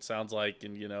survive. It sounds like,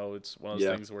 and it's one of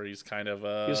those things where he's kind of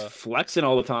He was flexing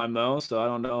all the time though, so I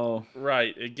don't know.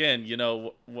 right. Again,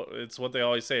 it's what they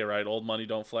always say, right? Old money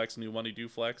don't flex, new money do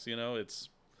flex. It's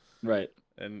Right.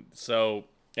 and so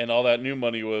and all that new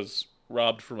money was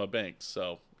robbed from a bank.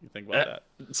 So you think about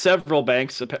that. Several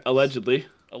banks allegedly.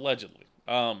 Allegedly.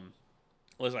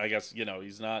 Listen, I guess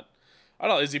he's not. I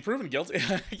don't know. Is he proven guilty?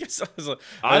 I guess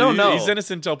I don't know. He's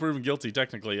innocent until proven guilty,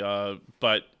 technically.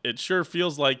 But it sure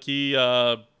feels like he's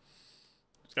got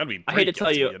to be. I hate to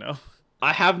tell you,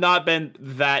 I have not been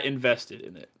that invested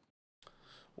in it.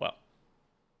 Well,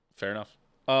 fair enough.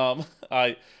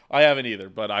 I haven't either,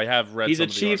 but I have read. He's some a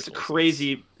of the Chiefs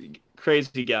articles.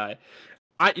 crazy guy.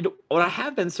 What I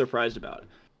have been surprised about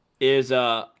is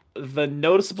the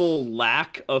noticeable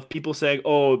lack of people saying,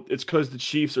 "Oh, it's because the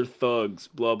Chiefs are thugs."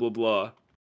 Blah blah blah.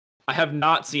 I have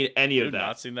not seen any of You've that.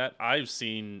 not seen that? I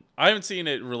haven't seen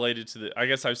it related to the. I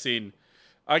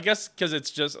guess because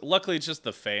it's just. Luckily, it's just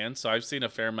the fans. So I've seen a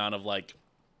fair amount of like.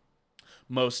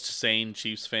 Most sane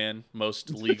Chiefs fan, most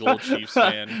legal Chiefs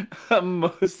fan,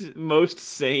 most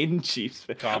sane Chiefs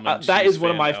fan. common That Chiefs is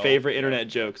one of fan my hell. favorite Yeah. internet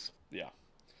jokes.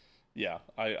 Yeah,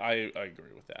 I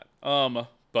agree with that.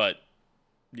 But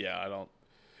yeah, I don't.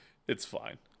 It's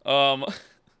fine.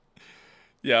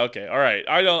 Yeah, okay, all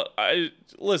right.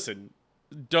 Listen.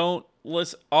 Don't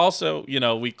listen. Also,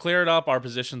 we cleared up our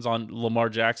positions on Lamar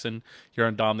Jackson here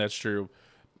on Dahm. That's true.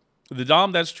 The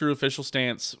Dahm That's True official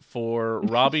stance for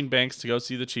robbing banks to go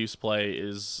see the Chiefs play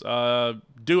is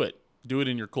do it. Do it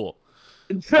and you're cool.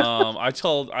 I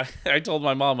told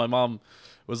my mom. My mom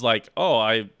was like, "Oh,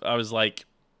 I was like,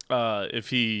 if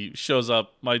he shows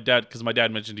up, my dad, because my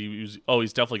dad mentioned he's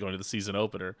definitely going to the season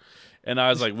opener," and I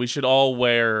was like, "We should all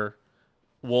wear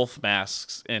wolf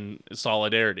masks in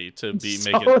solidarity to make it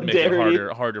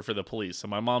Solidarity. harder for the police. So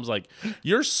my mom's like,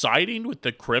 "You're siding with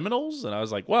the criminals?" And I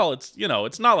was like, "Well, it's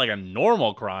it's not like a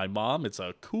normal crime, Mom. It's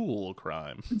a cool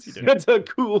crime." That's a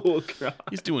cool crime.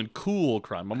 He's doing cool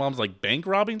crime. My mom's like, "Bank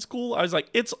robbing's cool?" I was like,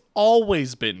 "It's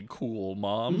always been cool,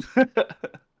 Mom.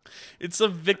 It's a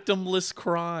victimless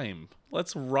crime.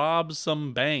 Let's rob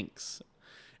some banks."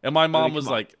 And my mom was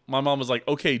like,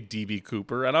 "Okay, DB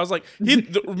Cooper." And I was like,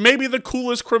 maybe the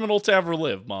coolest criminal to ever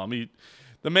live, Mom.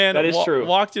 The man that is true.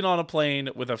 Walked in on a plane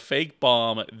with a fake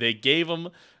bomb. They gave him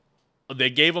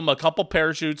a couple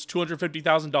parachutes,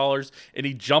 $250,000, and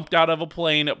he jumped out of a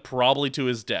plane, probably to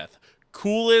his death.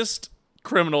 Coolest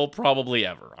criminal probably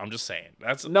ever. I'm just saying.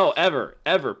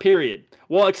 Ever, period.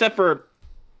 Well, except for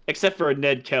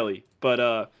Ned Kelly,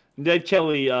 but Ned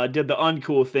Kelly did the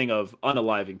uncool thing of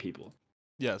unaliving people.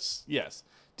 Yes.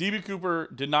 DB Cooper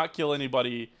did not kill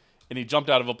anybody, and he jumped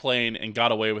out of a plane and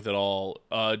got away with it all.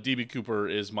 DB Cooper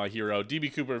is my hero.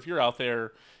 DB Cooper, if you're out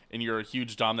there and you're a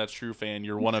huge Dahm That's True fan,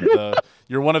 you're one of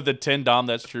the 10 Dahm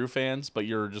That's True fans, but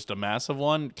you're just a massive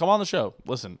one. Come on the show.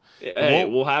 Listen, hey,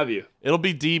 we'll have you. It'll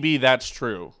be DB That's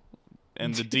True,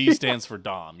 and the D stands for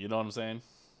Dahm. You know what I'm saying?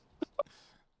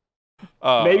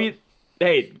 Maybe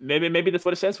that's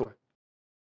what it stands for.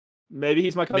 Maybe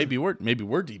he's my cousin. Maybe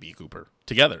we're DB Cooper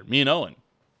together, me and Owen.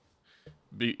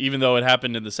 Even though it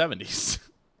happened in the 70s.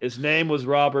 His name was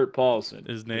Robert Paulson.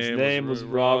 His name was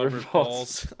Robert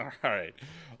Paulson.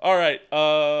 All right.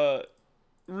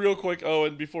 Real quick,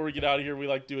 Owen, before we get out of here, we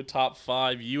like to do a top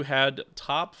 5. You had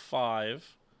top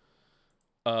 5.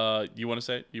 You want to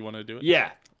say it? You want to do it?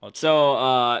 Yeah.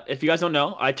 So, if you guys don't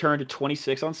know, I turned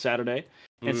 26 on Saturday.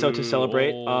 And so to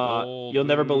celebrate, you'll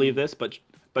never believe this, but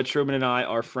Truman and I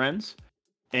are friends,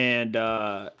 and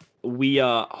we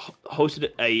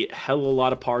hosted a hell of a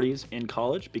lot of parties in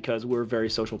college because we're very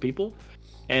social people.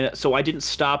 And so I didn't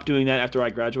stop doing that after I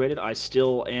graduated. I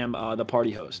still am the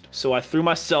party host. So I threw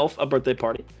myself a birthday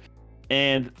party,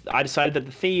 and I decided that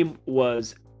the theme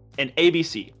was an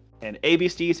ABC, and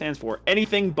ABC stands for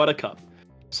anything but a cup.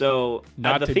 So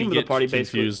not the to theme be of the party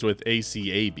confused with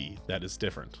ACAB. That is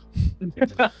different.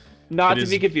 Not to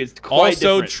be confused. Quite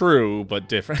also different. True, but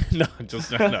different. No.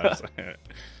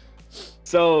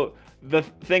 So the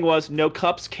thing was, no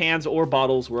cups, cans, or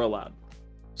bottles were allowed.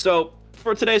 So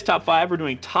for today's top 5, we're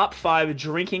doing top 5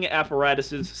 drinking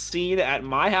apparatuses seen at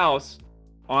my house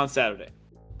on Saturday.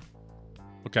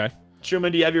 Okay.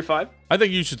 Truman, do you have your 5? I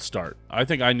think you should start. I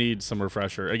think I need some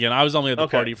refresher. Again, I was only at the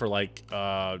party for like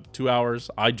 2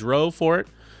 hours. I drove for it.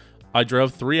 I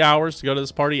drove 3 hours to go to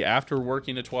this party after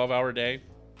working a 12-hour day.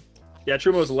 Yeah,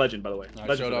 Truman was a legend, by the way.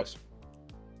 I showed up.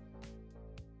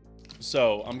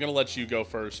 So I'm going to let you go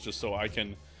first just so I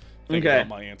can think about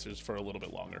my answers for a little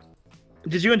bit longer.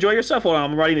 Did you enjoy yourself? Hold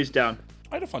on, I'm writing these down.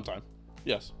 I had a fun time.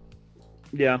 Yes.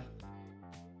 Yeah.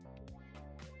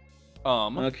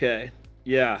 Okay.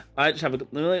 Yeah, I just have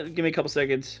give me a couple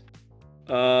seconds.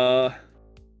 I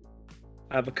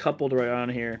have a couple to write on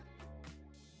here.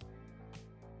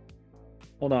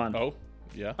 Hold on. Oh,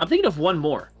 yeah. I'm thinking of one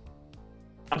more.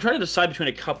 I'm trying to decide between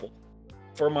a couple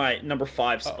for my number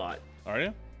 5 spot. Are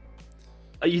you?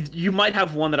 You might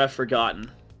have one that I've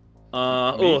forgotten.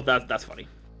 That's funny.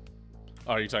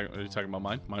 Oh, are you talking about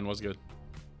mine? Mine was good.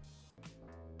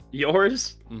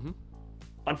 Yours? Mm-hmm.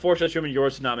 Unfortunately, Truman,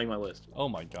 yours did not make my list. Oh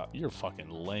my god, you're fucking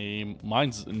lame.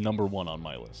 Mine's number 1 on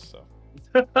my list, so.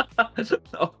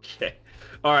 Okay.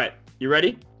 All right. You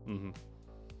ready? Mm-hmm.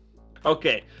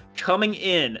 Okay. Coming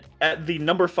in at the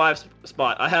number 5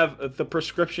 spot, I have the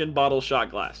prescription bottle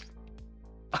shot glass.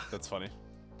 That's funny.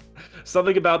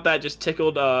 Something about that just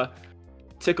tickled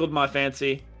my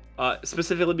fancy.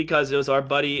 Specifically because it was our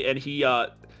buddy, and he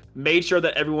made sure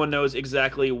that everyone knows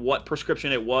exactly what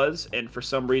prescription it was, and for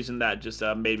some reason that just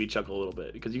made me chuckle a little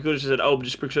bit, because you could have just said, "Oh,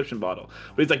 just prescription bottle,"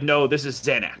 but he's like, "No, this is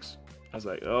Xanax." I was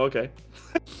like, "Oh, okay."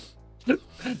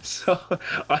 So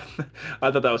I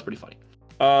thought that was pretty funny.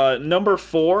 Number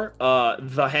 4,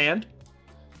 the hand.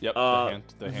 Yep,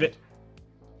 the hand.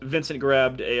 Vincent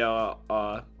grabbed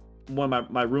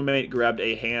my roommate grabbed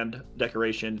a hand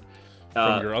decoration,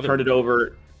 From your other turned it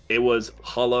over. It was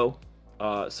hollow.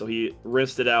 So he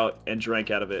rinsed it out and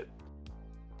drank out of it,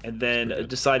 and then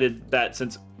decided that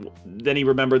then he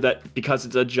remembered that because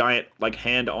it's a giant like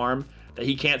hand arm that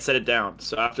he can't set it down.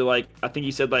 So after I think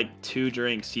he said 2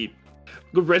 drinks, he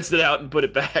rinsed it out and put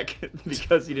it back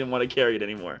because he didn't want to carry it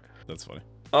anymore. That's funny.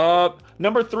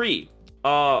 Number 3,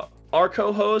 our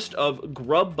co-host of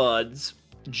Grub Buds,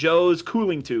 Joe's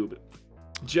cooling tube.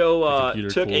 Joe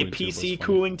took a PC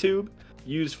cooling tube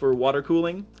used for water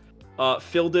cooling.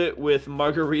 Filled it with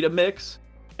margarita mix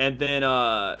and then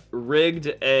rigged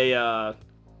a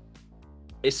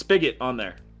spigot on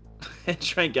there and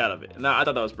drank out of it. And I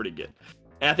thought that was pretty good.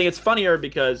 And I think it's funnier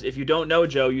because if you don't know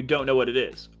Joe, you don't know what it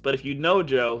is. But if you know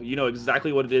Joe, you know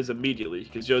exactly what it is immediately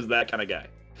because Joe's that kind of guy.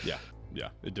 Yeah,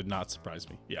 it did not surprise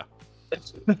me. Yeah.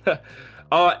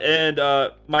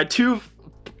 And my two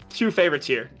favorites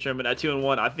here, Truman, at 2 and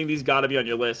 1. I think these got to be on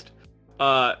your list.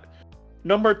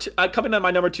 Number 2, coming at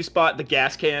my number 2 spot, the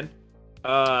gas can.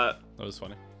 That was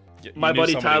funny. My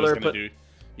buddy Tyler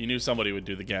you knew somebody would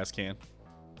do the gas can.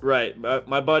 Right.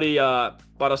 My buddy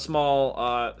bought a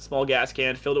small gas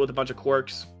can, filled it with a bunch of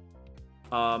Quirks,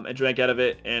 and drank out of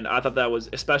it. And I thought that was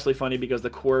especially funny because the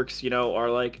Quirks, are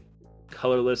like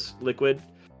colorless liquid,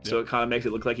 so it kind of makes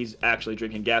it look like he's actually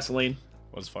drinking gasoline.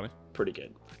 Was funny. Pretty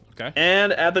good. Okay.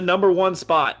 And at the number 1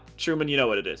 spot, Truman, you know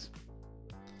what it is.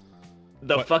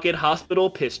 The fucking hospital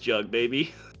piss jug,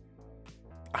 baby.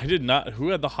 I did not. Who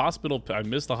had the hospital? I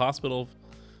missed the hospital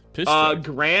piss jug.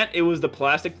 Grant. It was the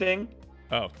plastic thing.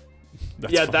 Oh.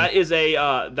 That's funny.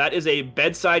 that is a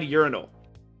bedside urinal.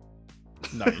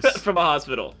 Nice. From a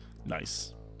hospital.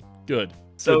 Nice. Good.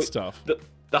 So good stuff.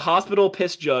 The hospital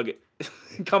piss jug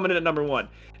coming in at number 1,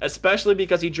 especially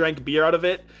because he drank beer out of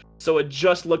it, so it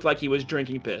just looked like he was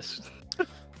drinking piss.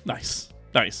 Nice.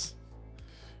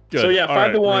 Good. So yeah,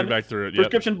 5 to 1. Back through it.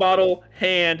 Prescription bottle,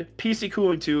 hand, PC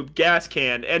cooling tube, gas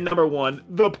can, and number 1,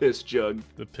 the piss jug.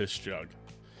 The piss jug.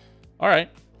 All right.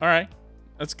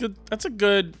 That's good. That's a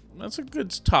good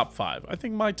top 5. I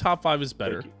think my top 5 is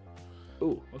better.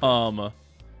 Ooh. Okay.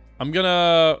 I'm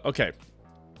gonna. Okay.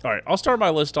 All right. I'll start my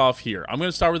list off here. I'm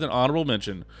gonna start with an honorable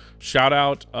mention. Shout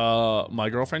out, my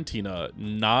girlfriend Tina.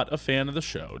 Not a fan of the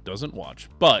show. Doesn't watch,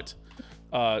 but.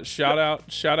 Shout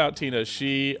out Tina.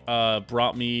 She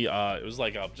brought me it was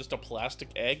like just a plastic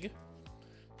egg.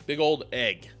 Big old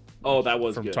egg. Oh, that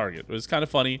was from good. Target. It was kind of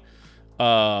funny.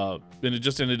 And it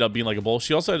just ended up being like a bowl.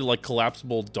 She also had like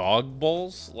collapsible dog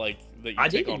bowls, like that you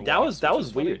take on walks, that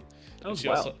was weird. That was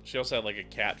wild. She also had like a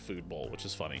cat food bowl, which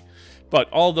is funny. But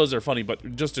all of those are funny.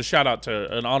 But just a shout out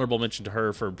to an honorable mention to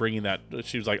her for bringing that.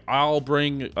 She was like, "I'll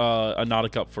bring a Nada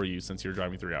cup for you since you're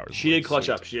driving 3 hours." She did clutch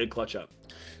up.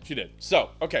 She did.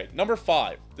 So, okay, number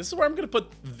 5. This is where I'm going to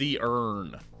put the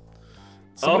urn.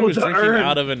 Somebody was drinking urn.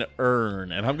 out of an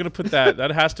urn, and I'm going to put that. That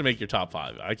has to make your top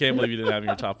 5. I can't believe you didn't have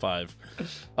your top 5.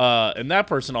 And that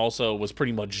person also was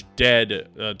pretty much dead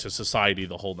to society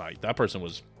the whole night. That person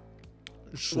was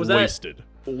wasted.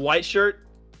 That white shirt?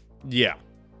 Yeah.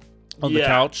 On the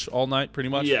couch all night, pretty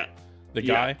much? Yeah. The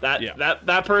guy?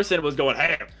 That person was going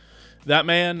ham. That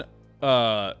man...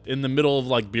 in the middle of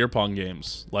like beer pong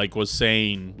games, like was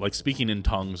saying, like speaking in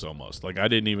tongues almost. Like I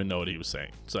didn't even know what he was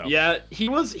saying. So yeah, he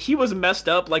was messed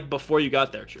up like before you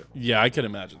got there, True. Yeah, I could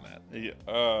imagine that. Yeah.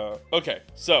 Okay,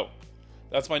 so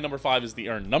that's my number 5 is the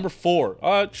urn. Number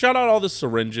 4, shout out all the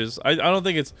syringes. I don't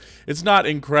think it's not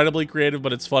incredibly creative,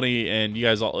 but it's funny, and you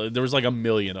guys there was like a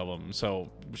million of them. So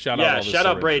shout out all the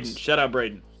syringes. Shout out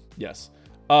Braden. Yes.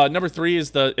 Number 3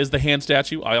 is the hand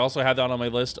statue. I also had that on my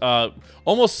list,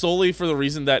 almost solely for the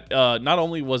reason that not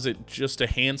only was it just a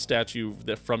hand statue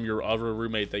that from your other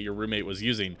roommate that your roommate was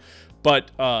using,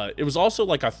 but it was also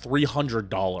like a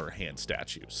 $300 hand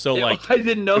statue. So like I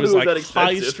didn't know it was it like that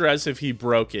expensive. high stress if he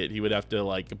broke it, he would have to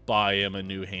like buy him a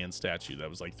new hand statue that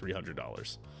was like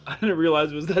 $300. I didn't realize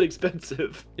it was that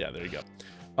expensive. Yeah, there you go.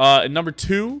 And number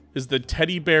 2 is the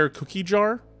teddy bear cookie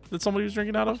jar that somebody was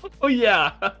drinking out of. Oh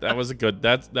yeah, that was a good.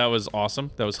 That was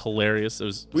awesome. That was hilarious. It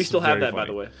was. We still have that, funny. by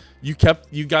the way.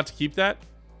 You got to keep that.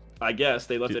 I guess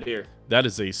they left it here. That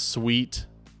is a sweet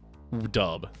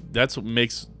dub. That's what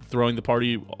makes throwing the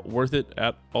party worth it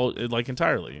at all, like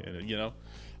entirely. You know.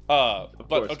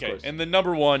 Okay. And then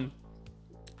number 1.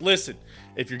 Listen,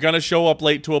 if you're gonna show up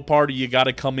late to a party, you got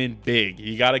to come in big.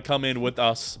 You got to come in with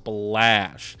a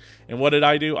splash. And what did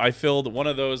I do? I filled one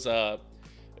of those. It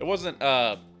wasn't.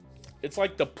 It's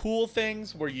like the pool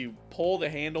things where you pull the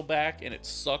handle back and it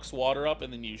sucks water up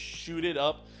and then you shoot it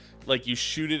up, like you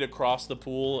shoot it across the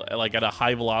pool like at a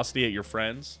high velocity at your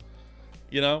friends.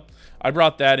 You know, I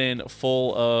brought that in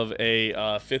full of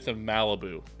a fifth of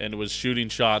Malibu and was shooting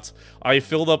shots. I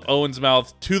filled up Owen's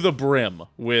mouth to the brim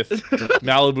with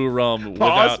Malibu rum.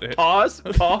 Pause.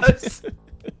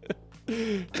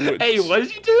 Hey, what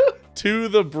did you do? To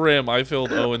the brim, I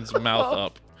filled Owen's mouth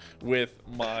up with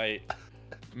my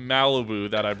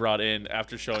Malibu that I brought in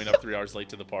after showing up 3 hours late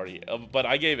to the party. But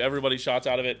I gave everybody shots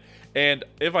out of it. And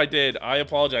if I did, I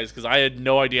apologize because I had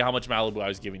no idea how much Malibu I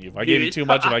was giving you. If I gave you too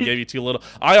much, if I gave you too little.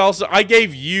 I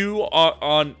gave you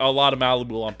on a lot of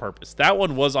Malibu on purpose. That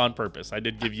one was on purpose. I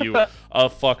did give you a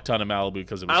fuck ton of Malibu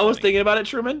because it was I was funny. thinking about it,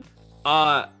 Truman.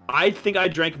 I think I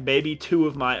drank maybe 2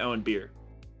 of my own beer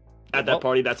at that Well,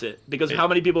 party. That's it. Because how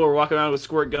many people were walking around with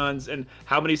squirt guns, and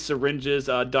how many syringes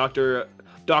Dr.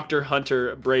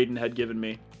 Hunter Braden had given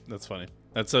me. That's funny.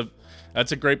 That's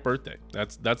a great birthday.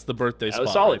 That's the birthday That spot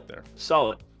was solid. right there.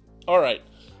 Solid. All right.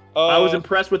 I was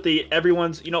impressed with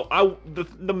everyone's.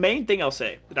 The main thing I'll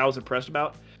say that I was impressed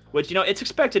about, which it's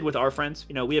expected with our friends.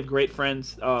 We have great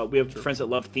friends. We have friends that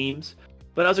love themes,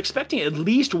 but I was expecting at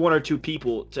least 1 or 2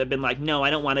 people to have been like, no, I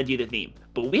don't want to do the theme.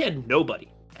 But we had nobody.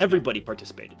 Everybody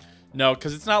participated. No,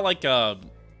 because it's not like a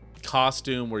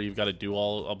costume where you've got to do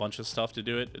a bunch of stuff to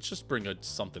do it. It's just bring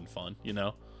something fun,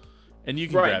 and you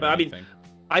can grab anything.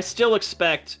 I still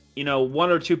expect 1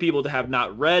 or 2 people to have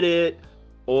not read it.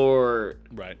 Or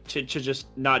to just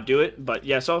not do it, but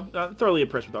yeah. So I'm thoroughly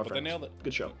impressed with our friends. They nailed it.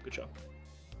 Good show.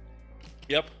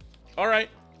 Yep. All right.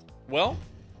 Well,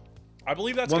 I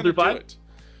believe that's 1 gonna through do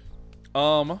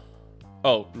 5?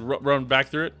 it. Run back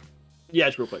through it. Yeah,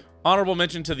 just real quick. Honorable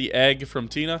mention to the egg from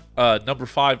Tina. Number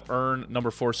 5, urn. Number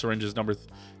 4, syringes. Number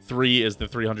 3 is the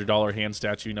 $300 hand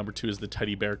statue. Number 2 is the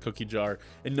teddy bear cookie jar.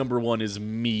 And number 1 is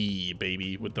me,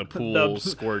 baby, with the pool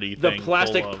squirty thing. The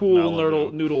plastic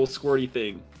pool noodle squirty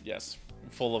thing. Yes,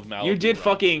 full of Malibu. You did rum.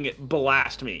 fucking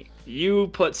blast me. You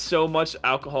put so much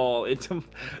alcohol into.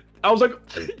 I was like,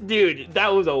 dude,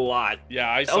 that was a lot. Yeah,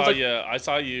 I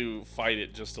saw you fight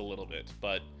it just a little bit,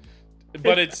 but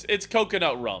it's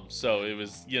coconut rum, so it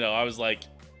was. I was like,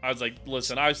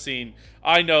 listen,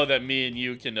 I know that me and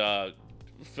you can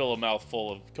fill a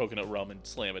mouthful of coconut rum and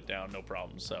slam it down, no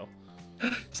problem. So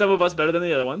some of us better than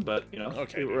the other one, but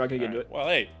okay, we're not gonna get into it. Well,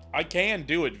 hey, I can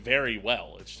do it very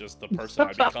well. It's just the person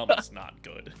I become is not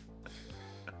good.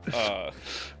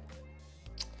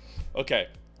 Okay.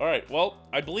 All right. Well,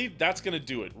 I believe that's going to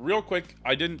do it. Real quick,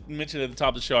 I didn't mention it at the top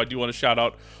of the show. I do want to shout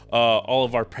out all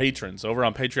of our patrons over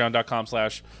on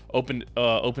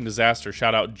patreon.com/open disaster.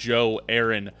 Shout out Joe,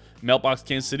 Aaron, Meltbox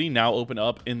Kansas City, now open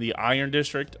up in the Iron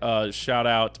District. Shout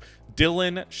out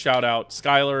Dylan, shout out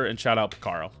Skylar, and shout out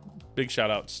Picaro. Big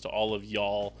shout outs to all of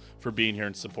y'all for being here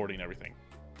and supporting everything.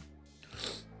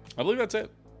 I believe that's it.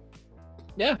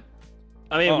 Yeah.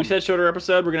 I mean, we said shorter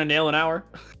episode. We're going to nail an hour.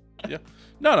 Yeah.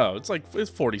 No, it's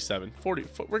 47. 40.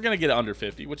 We're going to get it under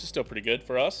 50, which is still pretty good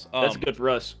for us. That's good for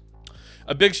us.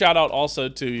 A big shout out also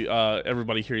to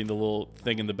everybody hearing the little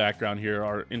thing in the background here,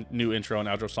 our new intro and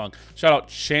outro song. Shout out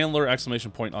Chandler ! On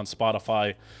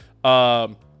Spotify.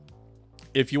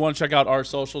 If you want to check out our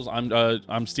socials,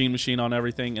 I'm Steam Machine on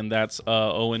everything, and that's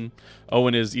Owen.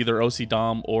 Owen is either OC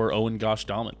Dahm or Owen Gosh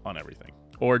Domin on everything,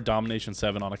 or Domination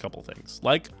 7 on a couple things,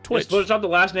 like Twitch. Just put up the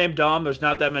last name Dahm. There's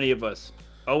not that many of us.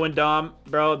 Owen Dahm,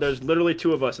 bro. There's literally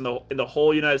 2 of us in the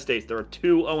whole United States. There are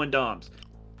 2 Owen Dahms.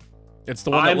 It's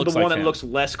the one that looks like him. I'm the one that looks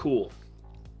less cool.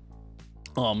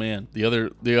 Oh man, the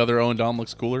other Owen Dahm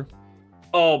looks cooler.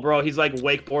 Oh, bro, he's like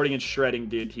wakeboarding and shredding,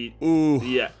 dude.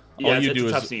 Yeah. It's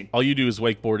a tough scene. All you do is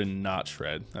wakeboard and not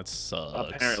shred. That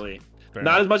sucks. Apparently,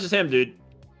 not as much as him, dude.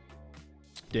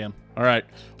 Damn. All right.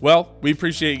 Well, we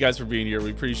appreciate you guys for being here.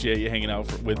 We appreciate you hanging out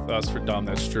with us for Dahm.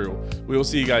 That's true. We will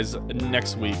see you guys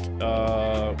next week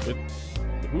with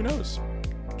who knows,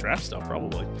 draft stuff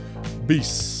probably.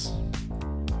 Peace.